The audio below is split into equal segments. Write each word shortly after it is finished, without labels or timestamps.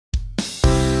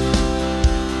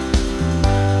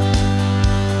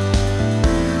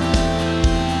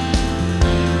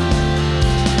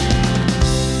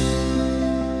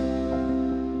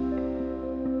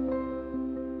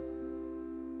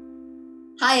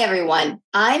Hi, everyone.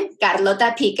 I'm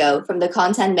Carlota Pico from the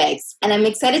Content Mix, and I'm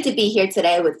excited to be here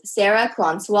today with Sara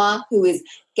Cronsioe, who is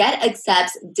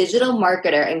GetAccept's digital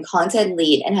marketer and content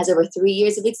lead and has over 3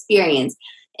 years of experience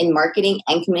in marketing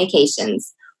and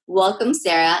communications. Welcome,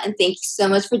 Sara, and thank you so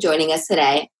much for joining us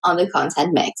today on the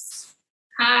Content Mix.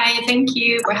 Hi, thank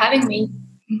you for having me.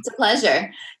 It's a pleasure.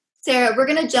 Sara, we're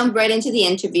going to jump right into the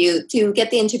interview. To get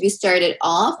the interview started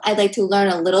off, I'd like to learn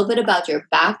a little bit about your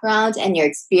background and your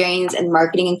experience in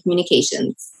marketing and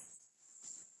communications.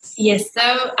 Yes,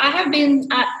 so I have been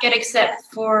at GetAccept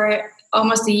for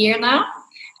almost a year now.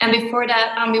 And before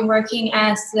that, I've been working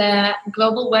as a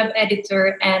global web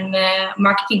editor and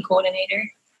marketing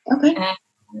coordinator. Okay.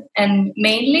 And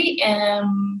mainly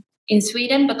in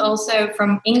Sweden, but also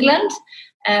from England.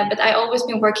 But I've always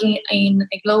been working in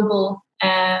a global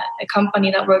a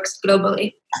company that works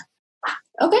globally.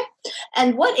 Okay.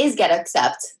 And what is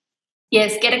GetAccept?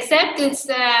 Yes, GetAccept is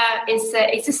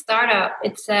it's a startup.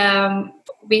 It's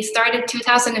we started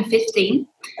 2015,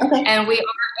 okay, and we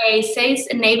are a sales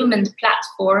enablement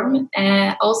platform,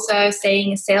 also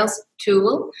saying a sales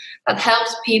tool that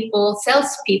helps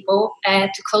salespeople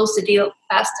to close the deal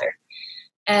faster.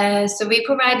 So we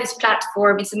provide this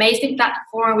platform. It's an amazing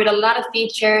platform with a lot of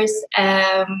features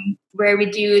where we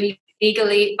do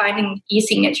legally binding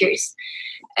e-signatures.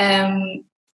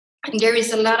 There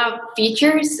is a lot of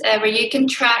features where you can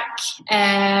track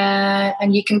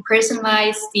and you can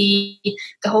personalize the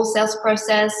whole sales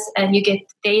process, and you get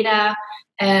data,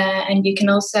 and you can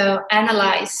also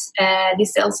analyze the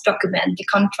sales document, the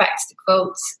contracts, the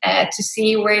quotes, to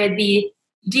see where the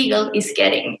deal is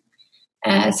getting.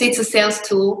 So it's a sales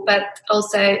tool, but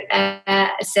also a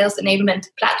sales enablement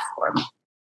platform.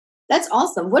 That's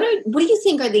awesome. What do you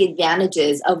think are the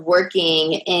advantages of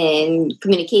working in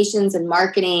communications and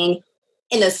marketing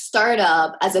in a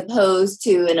startup as opposed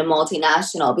to in a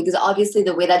multinational? Because obviously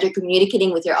the way that you're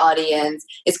communicating with your audience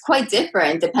is quite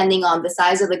different depending on the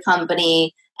size of the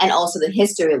company and also the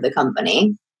history of the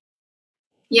company.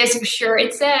 Yes, for sure.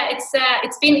 It's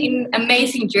been an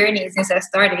amazing journey since I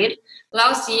started.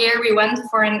 Last year we went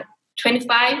from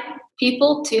 25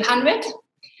 people to 100.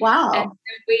 Wow. And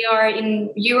we are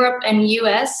in Europe and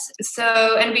US.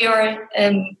 And we are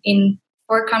in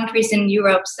 4 countries in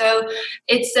Europe. So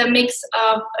it's a mix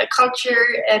of culture,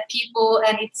 people,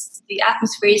 and the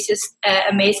atmosphere is just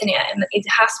amazing. And it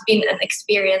has been an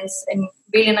experience, and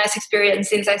really nice experience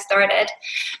since I started.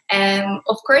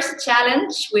 Of course, a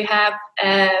challenge. We have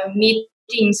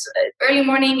meetings early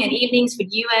morning and evenings with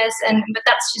US, but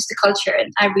that's just the culture,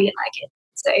 and I really like it.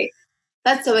 So.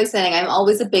 That's so exciting. I'm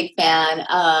always a big fan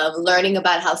of learning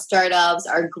about how startups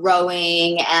are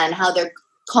growing and how they're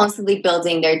constantly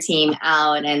building their team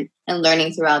out and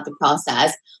learning throughout the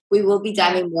process. We will be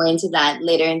diving more into that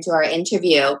later into our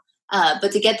interview.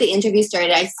 But to get the interview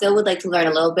started, I still would like to learn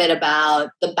a little bit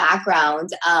about the background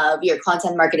of your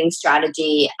content marketing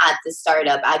strategy at the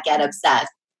startup at GetAccept.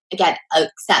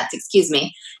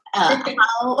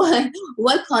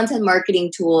 What content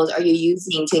marketing tools are you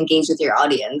using to engage with your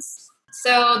audience?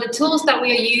 So the tools that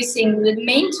we are using, the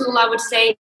main tool I would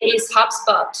say is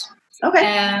HubSpot. Okay.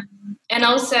 And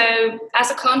also,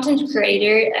 as a content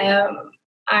creator,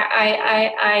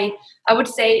 I would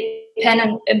say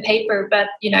pen and paper, but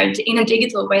in a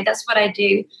digital way. That's what I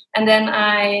do. And then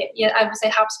I would say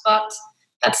HubSpot.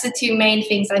 That's the 2 main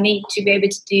things I need to be able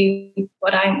to do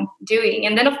what I'm doing.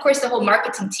 And then, of course, the whole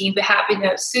marketing team. We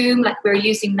have Zoom, like we're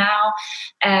using now.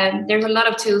 There's a lot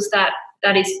of tools that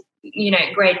is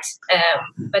great.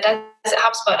 But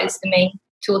HubSpot is the main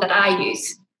tool that I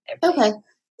use. Okay.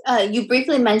 You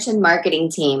briefly mentioned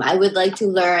marketing team. I would like to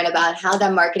learn about how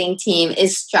that marketing team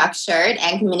is structured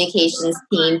and communications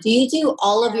team. Do you do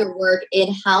all of your work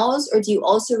in-house, or do you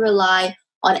also rely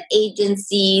on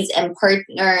agencies and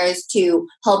partners to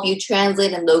help you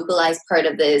translate and localize part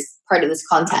of this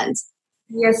content?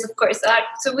 Yes, of course.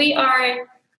 So we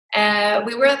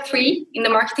were 3 in the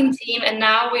marketing team, and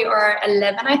now we are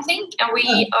 11, I think. And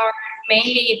we are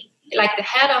mainly, like, the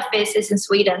head office is in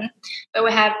Sweden, but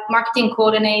we have marketing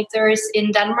coordinators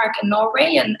in Denmark and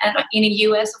Norway, and in the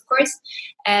US, of course.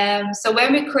 So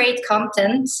when we create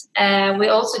content, we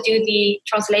also do the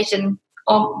translation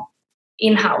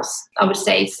in-house, I would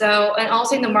say. So, and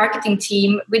also in the marketing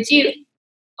team, we do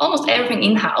almost everything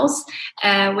in-house.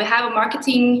 We have a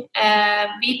marketing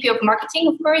VP of marketing,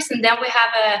 of course, and then we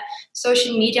have a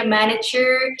social media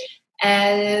manager,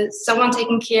 someone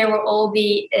taking care of all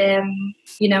the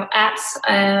ads,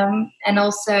 and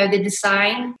also the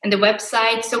design and the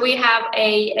website. So we have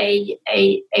a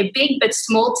big but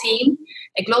small team,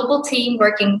 a global team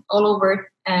working all over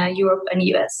Europe and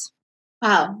US.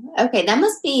 Wow. Okay, that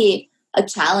must be a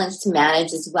challenge to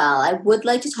manage as well. I would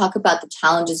like to talk about the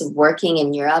challenges of working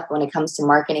in Europe when it comes to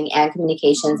marketing and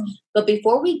communications. But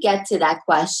before we get to that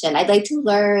question, I'd like to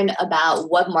learn about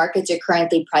what markets you're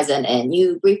currently present in.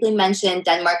 You briefly mentioned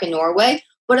Denmark and Norway.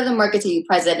 What other markets are you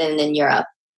present in Europe?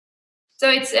 So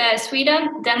it's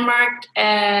Sweden, Denmark,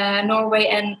 Norway,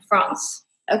 and France.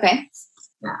 Okay.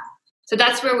 Yeah. So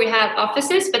that's where we have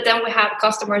offices, but then we have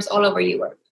customers all over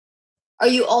Europe. Are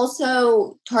you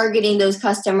also targeting those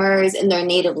customers in their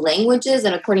native languages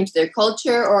and according to their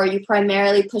culture, or are you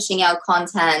primarily pushing out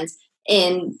content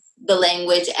in the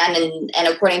language and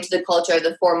according to the culture of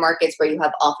the 4 markets where you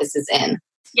have offices in?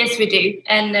 Yes, we do.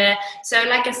 And so,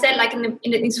 like I said, like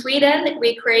in Sweden,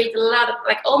 we create a lot of,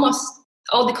 like, almost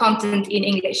all the content in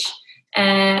English,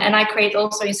 and I create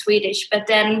also in Swedish. But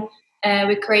then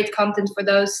we create content for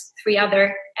those 3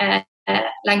 other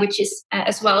languages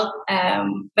as well.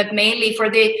 But mainly for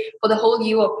the whole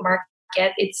Europe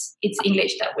market, it's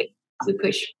English that we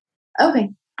push. Okay,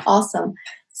 awesome.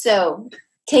 So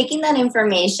taking that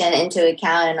information into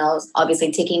account and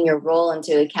obviously taking your role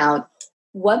into account,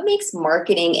 what makes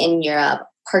marketing in Europe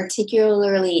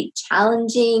particularly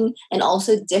challenging and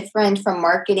also different from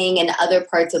marketing in other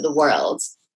parts of the world?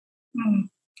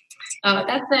 Oh,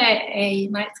 that's a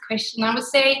nice question. I would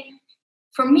say,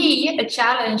 for me, a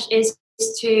challenge is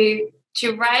to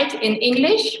write in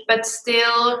English, but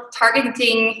still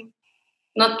targeting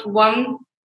not one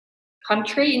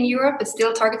country in Europe, but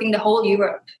still targeting the whole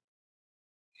Europe.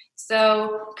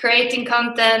 So creating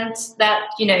content that,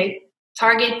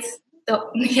 targets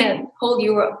the whole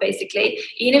Europe, basically.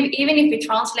 Even if we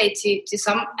translate to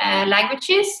some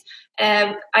languages,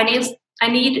 I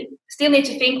still need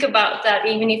to think about that.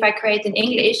 Even if I create in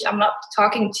English, I'm not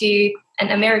talking to an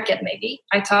American. Maybe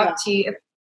I talk to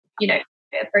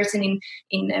a person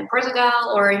in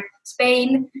Portugal or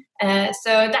Spain.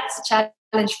 So that's a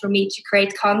challenge for me to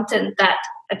create content that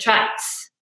attracts,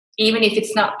 even if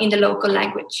it's not in the local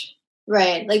language.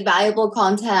 Right, like valuable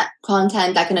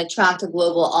content that can attract a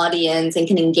global audience and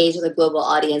can engage with a global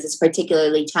audience is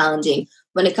particularly challenging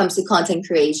when it comes to content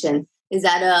creation. Is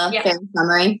that a fair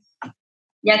summary?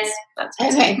 Yes, that's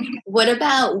okay. What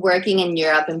about working in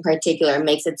Europe in particular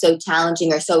makes it so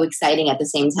challenging or so exciting at the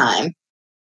same time?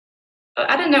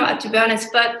 I don't know, to be honest,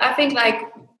 but I think like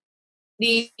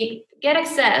the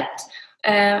GetAccept,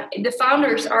 the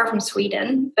founders are from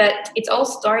Sweden, but it's all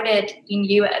started in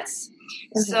US.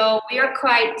 Okay. So we are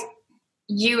quite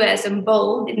US and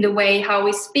bold in the way how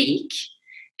we speak.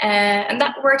 And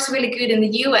that works really good in the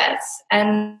US.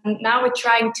 And now we're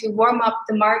trying to warm up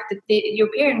the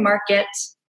European market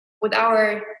with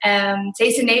our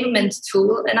sales enablement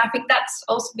tool. And I think that's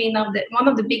also been one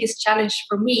of the biggest challenges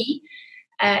for me.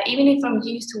 Even if I'm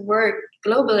used to work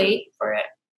globally for it,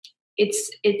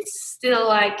 it's still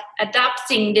like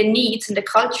adapting the needs and the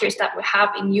cultures that we have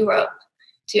in Europe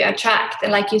to attract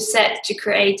and, like you said, to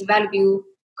create value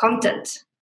content.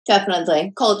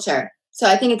 Definitely. Culture. So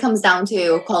I think it comes down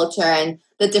to culture and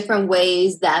the different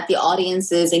ways that the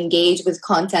audiences engage with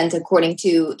content according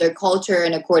to their culture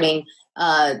and according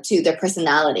to their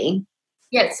personality.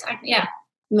 Yes. Yeah.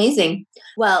 Amazing.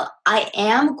 Well, I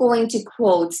am going to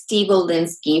quote Steve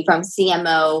Olinsky from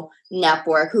CMO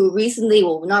Network, who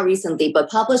not recently, but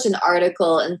published an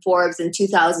article in Forbes in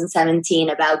 2017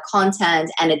 about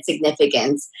content and its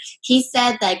significance. He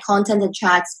said that content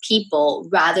attracts people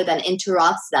rather than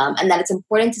interrupts them, and that it's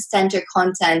important to center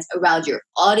content around your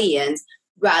audience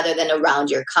rather than around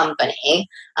your company.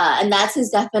 And that's his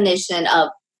definition of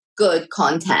good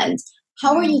content.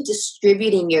 How are you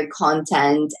distributing your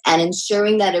content and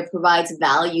ensuring that it provides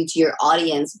value to your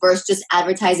audience versus just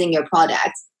advertising your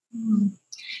product?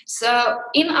 So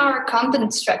in our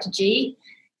content strategy,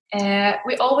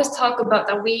 we always talk about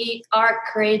that we are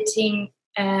creating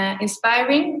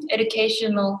inspiring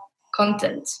educational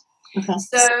content. Okay.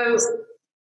 So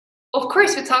of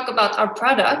course we talk about our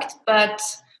product, but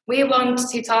we want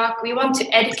to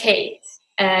educate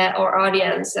our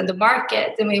audience and the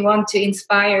market, and we want to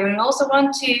inspire and also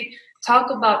want to talk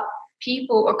about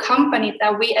people or companies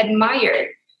that we admire.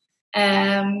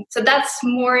 So that's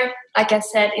more, like I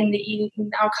said, in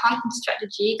our content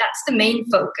strategy, that's the main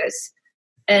focus.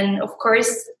 And of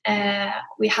course,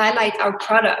 we highlight our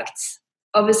products,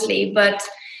 obviously, but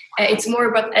it's more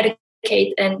about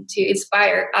educate and to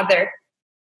inspire other.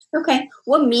 Okay.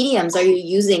 What mediums are you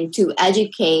using to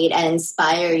educate and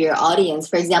inspire your audience?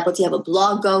 For example, do you have a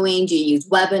blog going? Do you use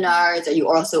webinars? Are you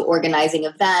also organizing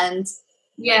events?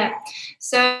 Yeah.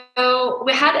 So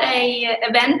we had a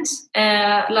event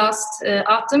last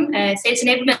autumn, a sales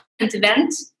enablement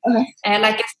event. Okay.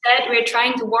 Like I said, we're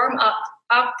trying to warm up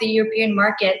of the European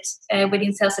market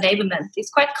within sales enablement. It's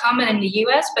quite common in the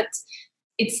US, but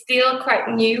it's still quite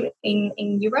new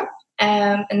in Europe,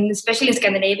 and especially in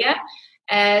Scandinavia.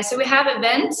 So we have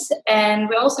events, and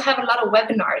we also have a lot of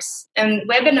webinars. And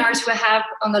webinars we have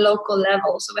on the local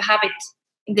level. So we have it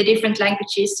in the different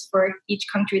languages for each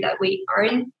country that we are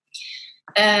in.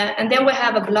 And then we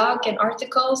have a blog and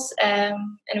articles, and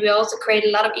we also create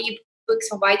a lot of ebooks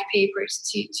and white papers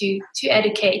to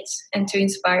educate and to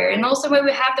inspire. And also when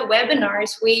we have the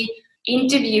webinars, we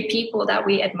interview people that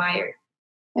we admire.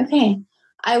 Okay.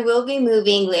 I will be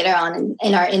moving later on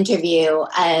in our interview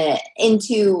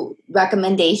into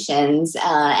recommendations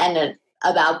and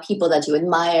about people that you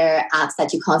admire, apps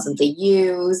that you constantly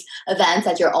use, events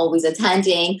that you're always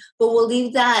attending. But we'll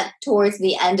leave that towards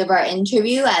the end of our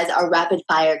interview as our rapid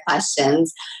fire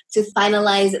questions. To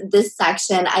finalize this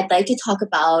section, I'd like to talk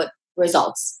about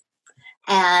results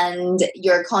and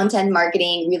your content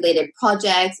marketing related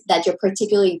projects that you're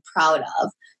particularly proud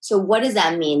of. So what does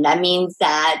that mean? That means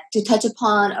that to touch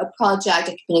upon a project,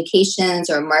 a communications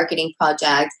or a marketing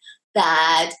project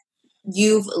that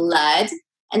you've led,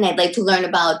 and I'd like to learn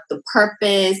about the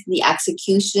purpose, the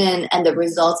execution, and the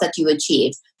results that you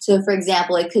achieved. So for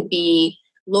example, it could be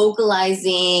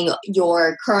localizing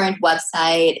your current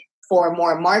website for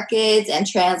more markets and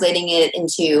translating it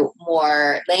into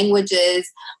more languages,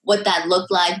 what that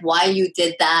looked like, why you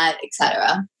did that,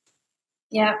 etc.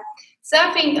 Yeah. So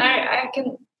I think I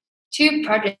can... two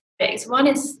projects. One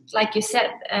is, like you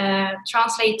said,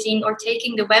 translating or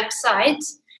taking the website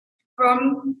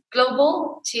from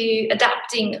global to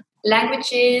adapting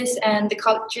languages and the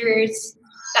cultures.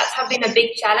 That's have been a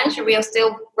big challenge. We are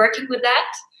still working with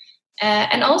that.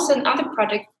 And also another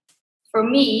project for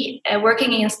me,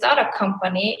 working in a startup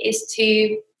company, is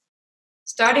to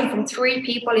starting from 3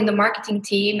 people in the marketing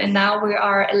team, and now we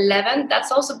are 11.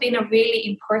 That's also been a really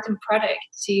important project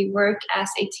to work as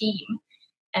a team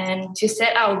and to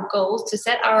set our goals, to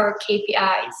set our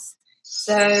KPIs.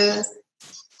 So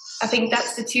I think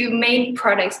that's the 2 main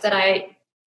products that I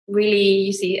really,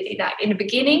 you see, that in the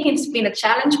beginning it's been a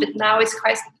challenge, but now it's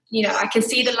quite, I can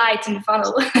see the light in the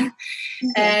funnel.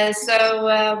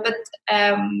 But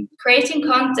creating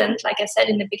content, like I said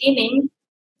in the beginning,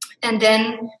 and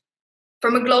then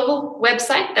from a global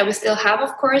website that we still have,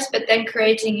 of course, but then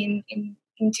creating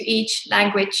into each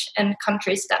language and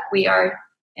countries that we are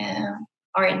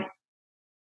in.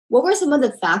 What were some of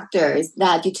the factors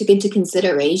that you took into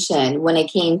consideration when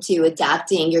it came to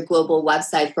adapting your global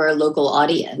website for a local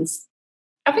audience?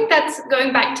 I think that's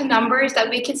going back to numbers, that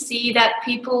we can see that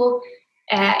people,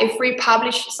 if we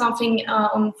publish something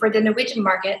for the Norwegian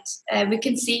market, we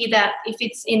can see that if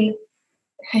it's in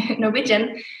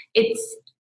Norwegian, it's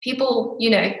people,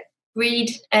 read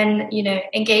and,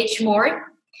 engage more.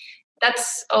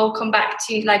 That's all come back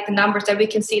to like the numbers that we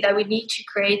can see that we need to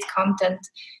create content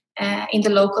in the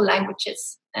local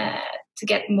languages to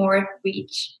get more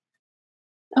reach.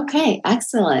 Okay,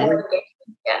 excellent.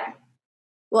 Yeah.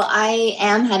 Well, I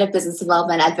am head of business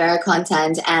development at Vera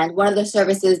Content, and one of the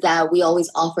services that we always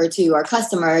offer to our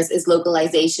customers is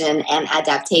localization and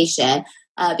adaptation,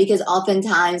 because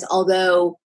oftentimes,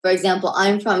 although, for example,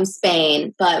 I'm from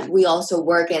Spain, but we also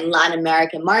work in Latin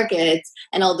American markets.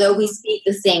 And although we speak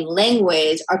the same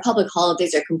language, our public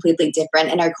holidays are completely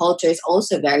different and our culture is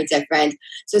also very different.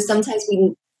 So sometimes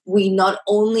we not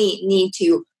only need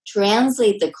to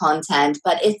translate the content,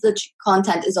 but if the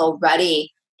content is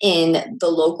already in the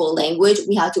local language,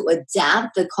 we have to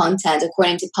adapt the content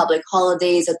according to public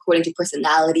holidays, according to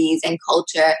personalities and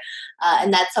culture.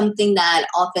 And that's something that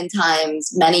oftentimes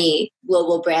many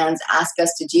global brands ask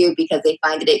us to do because they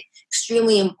find it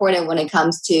extremely important when it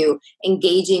comes to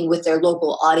engaging with their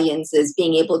local audiences,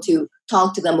 being able to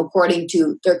talk to them according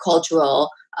to their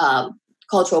cultural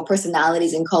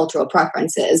personalities and cultural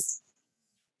preferences.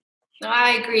 No,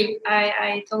 I agree.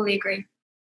 I totally agree.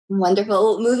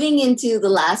 Wonderful. Moving into the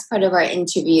last part of our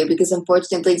interview, because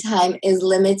unfortunately time is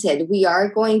limited, we are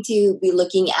going to be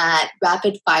looking at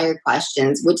rapid fire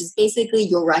questions, which is basically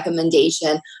your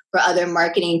recommendation for other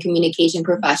marketing and communication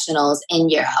professionals in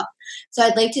Europe. So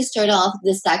I'd like to start off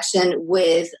this section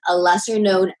with a lesser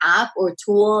known app or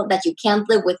tool that you can't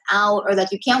live without or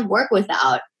that you can't work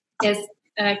without. Yes.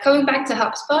 Coming back to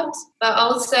HubSpot, but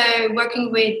also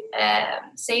working with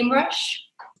SameRush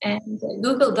and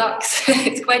Google Docs.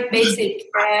 It's quite basic,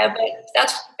 but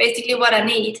that's basically what I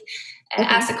need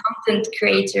as a content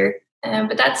creator.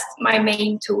 But that's my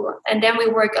main tool. And then we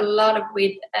work a lot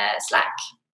with Slack.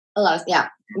 A lot, yeah.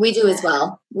 We do as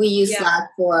well. We use Slack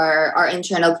for our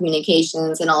internal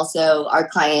communications and also our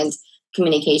client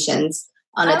communications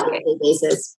on a daily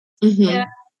basis. Yeah.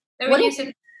 And we use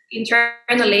it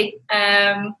internally.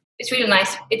 It's really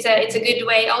nice. It's a good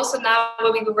way. Also now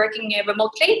when we were working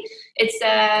remotely,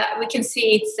 we can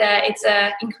see it's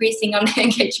increasing on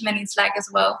engagement in Slack as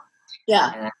well.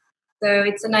 Yeah. So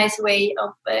it's a nice way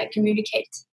of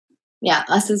communicate. Yeah,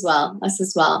 us as well.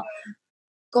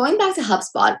 Going back to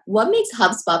HubSpot, what makes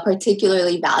HubSpot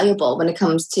particularly valuable when it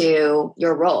comes to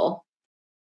your role?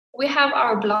 We have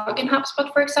our blog in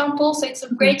HubSpot, for example. So it's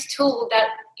a great tool that,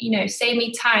 save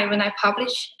me time when I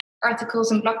publish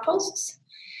articles and blog posts.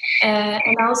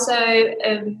 And also,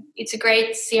 it's a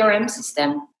great CRM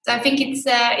system. So I think it's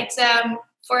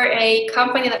for a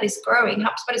company that is growing,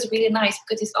 HubSpot is really nice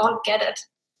because it's all gathered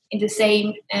in the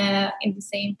same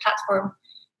platform.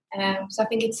 So I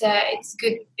think it's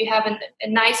good. We have a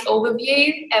nice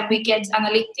overview, and we get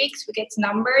analytics, we get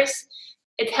numbers.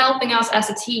 It's helping us as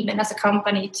a team and as a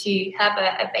company to have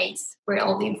a base for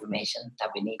all the information that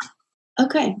we need.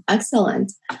 Okay,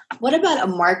 excellent. What about a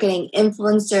marketing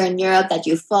influencer in Europe that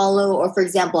you follow, or for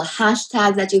example,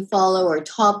 hashtags that you follow, or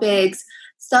topics,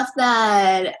 stuff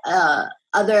that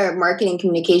other marketing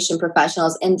communication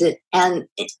professionals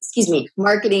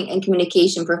marketing and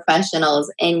communication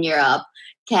professionals in Europe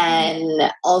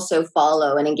can also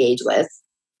follow and engage with?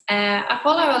 I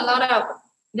follow a lot of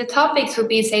the topics would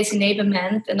be sales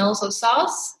enablement and also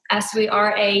SaaS, as we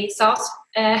are a SaaS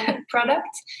product.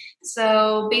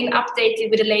 So being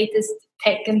updated with the latest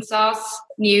tech and SaaS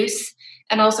news,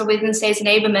 and also within sales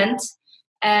enablement.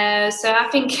 So I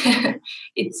think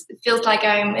it feels like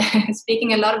I'm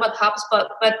speaking a lot about HubSpot,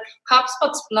 but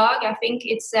HubSpot's blog, I think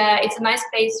it's a nice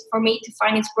place for me to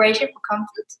find inspiration for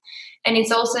content. And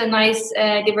it's also a nice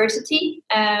diversity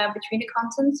between the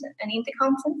content and in the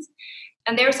content.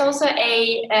 And there's also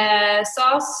a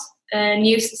SaaS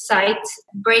news site,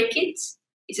 Break It.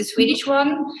 It's a Swedish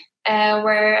one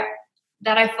where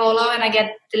that I follow, and I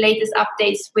get the latest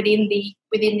updates within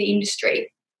the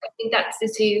industry. I think that's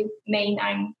the two main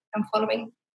I'm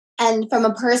following. And from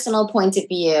a personal point of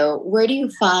view, where do you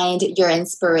find your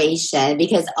inspiration?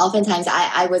 Because oftentimes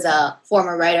I was a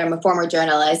former writer, I'm a former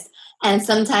journalist, and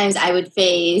sometimes I would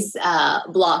face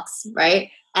blocks,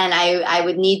 right? And I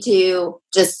would need to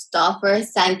just stop for a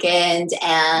second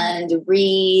and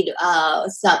read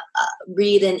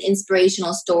an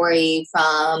inspirational story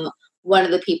from one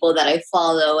of the people that I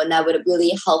follow, and that would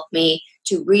really help me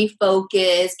to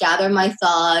refocus, gather my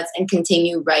thoughts, and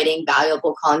continue writing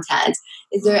valuable content.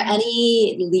 Is there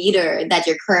any leader that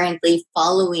you're currently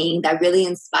following that really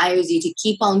inspires you to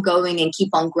keep on going and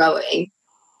keep on growing?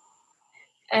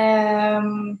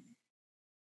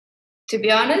 To be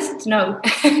honest, no.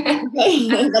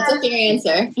 Okay, that's a fair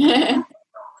answer. No,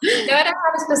 I don't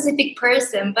have a specific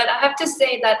person, but I have to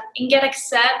say that in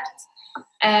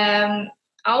GetAccept,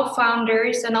 our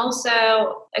founders and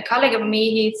also a colleague of me,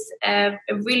 he's a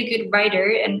really good writer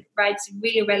and writes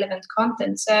really relevant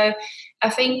content. So I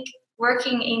think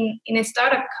working in a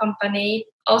startup company,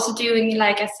 also doing,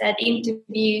 like I said,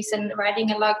 interviews and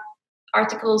writing a lot of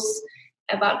articles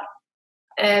about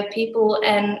people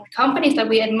and companies that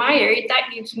we admire,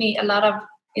 that gives me a lot of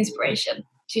inspiration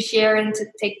to share and to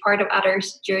take part of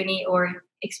others' journey or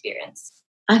experience.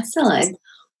 Excellent.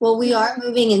 Well, we are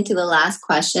moving into the last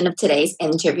question of today's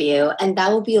interview, and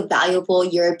that will be a valuable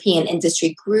European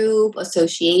industry group,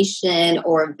 association,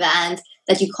 or event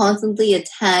that you constantly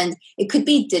attend. It could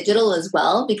be digital as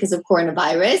well because of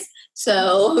coronavirus.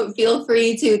 So feel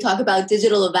free to talk about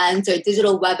digital events or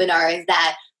digital webinars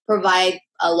that provide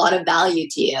a lot of value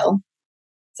to you.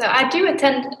 So I do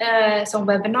attend some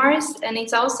webinars, and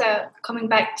it's also coming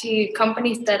back to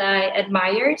companies that I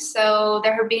admire. So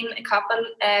there have been a couple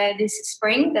this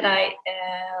spring that I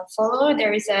follow.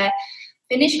 There is a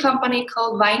Finnish company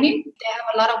called Vainu. They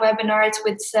have a lot of webinars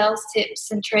with sales tips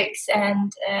and tricks,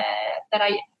 and that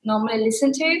I normally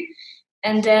listen to.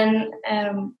 And then,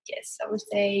 yes, I would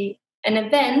say an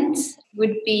event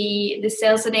would be the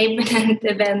Sales Enablement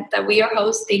event that we are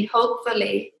hosting,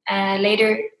 hopefully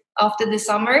later after the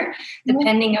summer,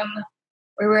 depending on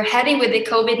where we're heading with the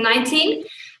COVID-19.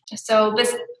 So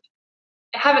this,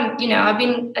 I've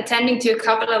been attending to a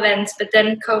couple of events, but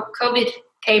then COVID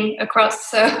came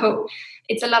across. So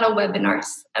it's a lot of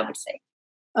webinars, I would say.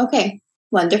 Okay,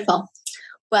 wonderful.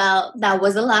 Well, that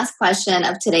was the last question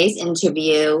of today's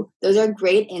interview. Those are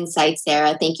great insights,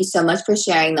 Sara. Thank you so much for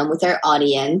sharing them with our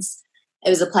audience. It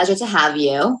was a pleasure to have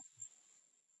you.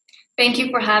 Thank you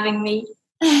for having me.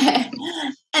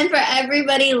 And for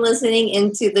everybody listening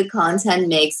into the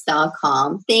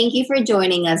contentmix.com, thank you for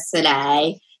joining us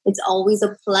today. It's always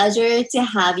a pleasure to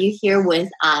have you here with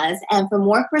us. And for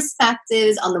more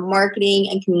perspectives on the marketing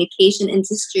and communication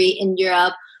industry in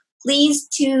Europe, please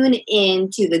tune in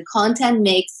to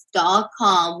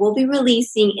thecontentmix.com. We'll be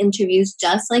releasing interviews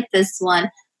just like this one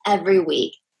every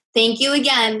week. Thank you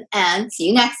again, and see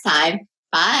you next time.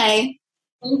 Bye.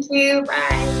 Thank you.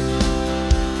 Bye.